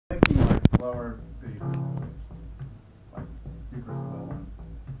slower beats, like super slow ones.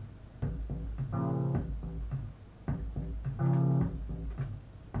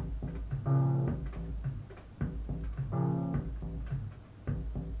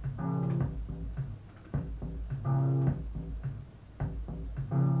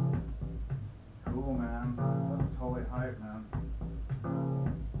 Cool, man. That's totally hype, man.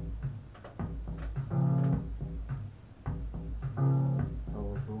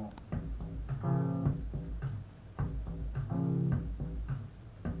 Totally cool.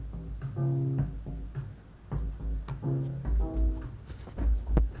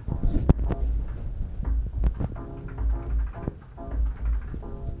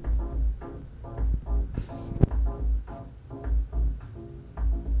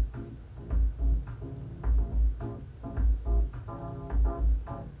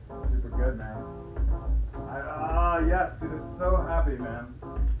 Super good, man. Yes, dude, it's so happy, man.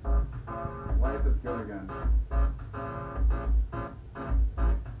 Life is good again.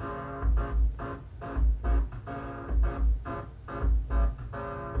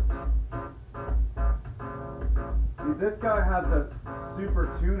 See, this guy has the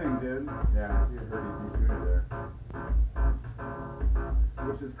super tuning, dude. Yeah, I see a 30 tuner there.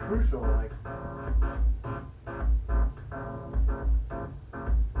 Which is crucial, like.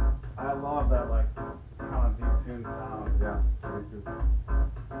 I love that, like, kind of detuned sound. Yeah, me too.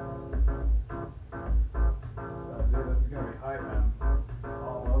 Dude, this is gonna be hype, man.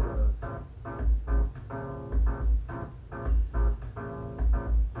 All over this.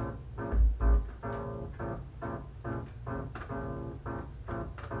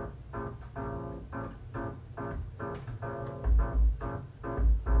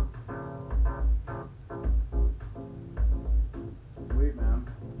 Sweet, man.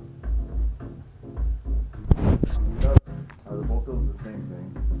 Are the both those the same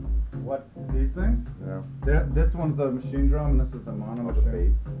thing? What, these things? Yeah. This one's the machine drum, and this is the mono Oh, the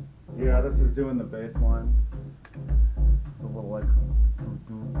machine. bass. Yeah, this is doing the bass line. The little like.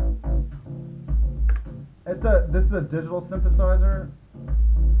 This is a digital synthesizer,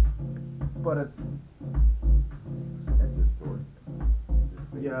 but it's. It's distorted.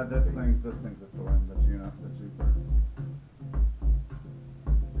 Yeah, this thing's distorting the Juno, the Jupiter.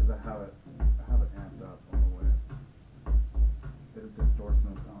 Cause I have it amped up all the way. It distorts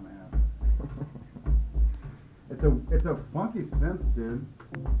on its own amp. It's a funky synth, dude.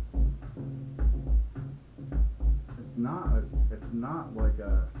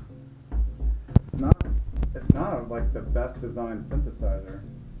 It's not like the best designed synthesizer.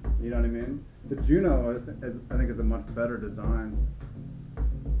 You know what I mean? The Juno I think is a much better design.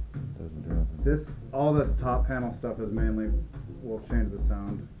 Doesn't do nothing. All this top panel stuff is mainly will change the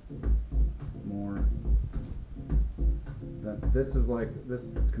sound more. This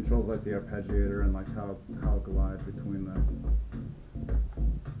controls like the arpeggiator and like how it glides between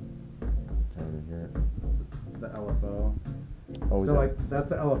Can't even hear it. the LFO. Oh, So like that's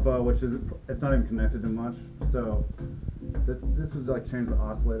the LFO, which is it's not even connected to much. So this would like change the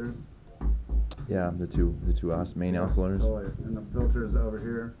oscillators. yeah, the two main oscillators. Totally. And the filters over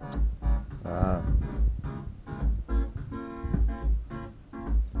here.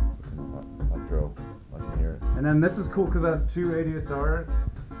 Electro, I can hear it. And then this is cool because it has two ADSR.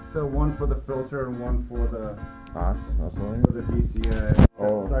 So one for the filter and one for the Oscillator? VCA.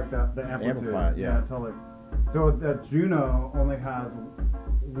 Oh. Like the amplitude. Amplifier, yeah. Totally. So the Juno only has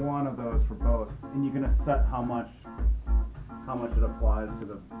one of those for both, and you can set how much it applies to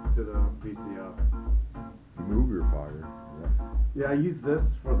the VCO. You move your fire. Yeah, I use this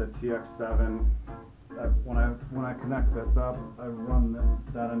for the TX7. When I connect this up, I run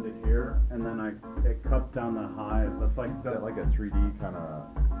that into here, and then it cuts down the highs. That's like Is that like a 3D kind of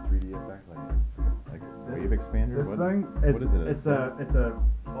 3D effect, like a wave expander? This what, thing, what is it? It's a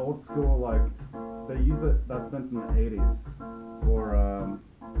old school, like they use that synth in the '80s for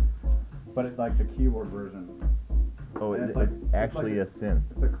but it's like the keyboard version. Oh, And it's like- actually like a synth.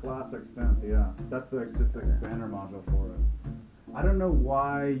 It's a classic synth, yeah. That's just the expander module for it. I don't know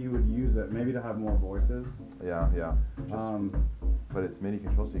why you would use it. Maybe to have more voices. Yeah. But it's MIDI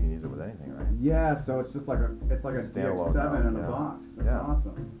control, so you can use it with anything, right? Yeah, so it's just like a Standalone DX7 now, in a yeah. box. It's Yeah.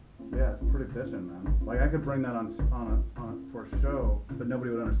 awesome. Yeah, it's pretty bitchin', man. Like I could bring that on for a show, but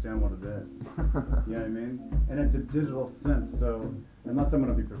nobody would understand what it is. You know what I mean? And it's a digital synth, so unless I'm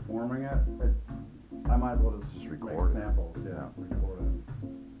gonna be performing it, I might as well just record make it. samples. Yeah, record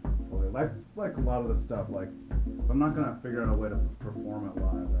it. Totally. Like a lot of the stuff. Like if I'm not gonna figure out a way to perform it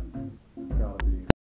live, then it's gotta be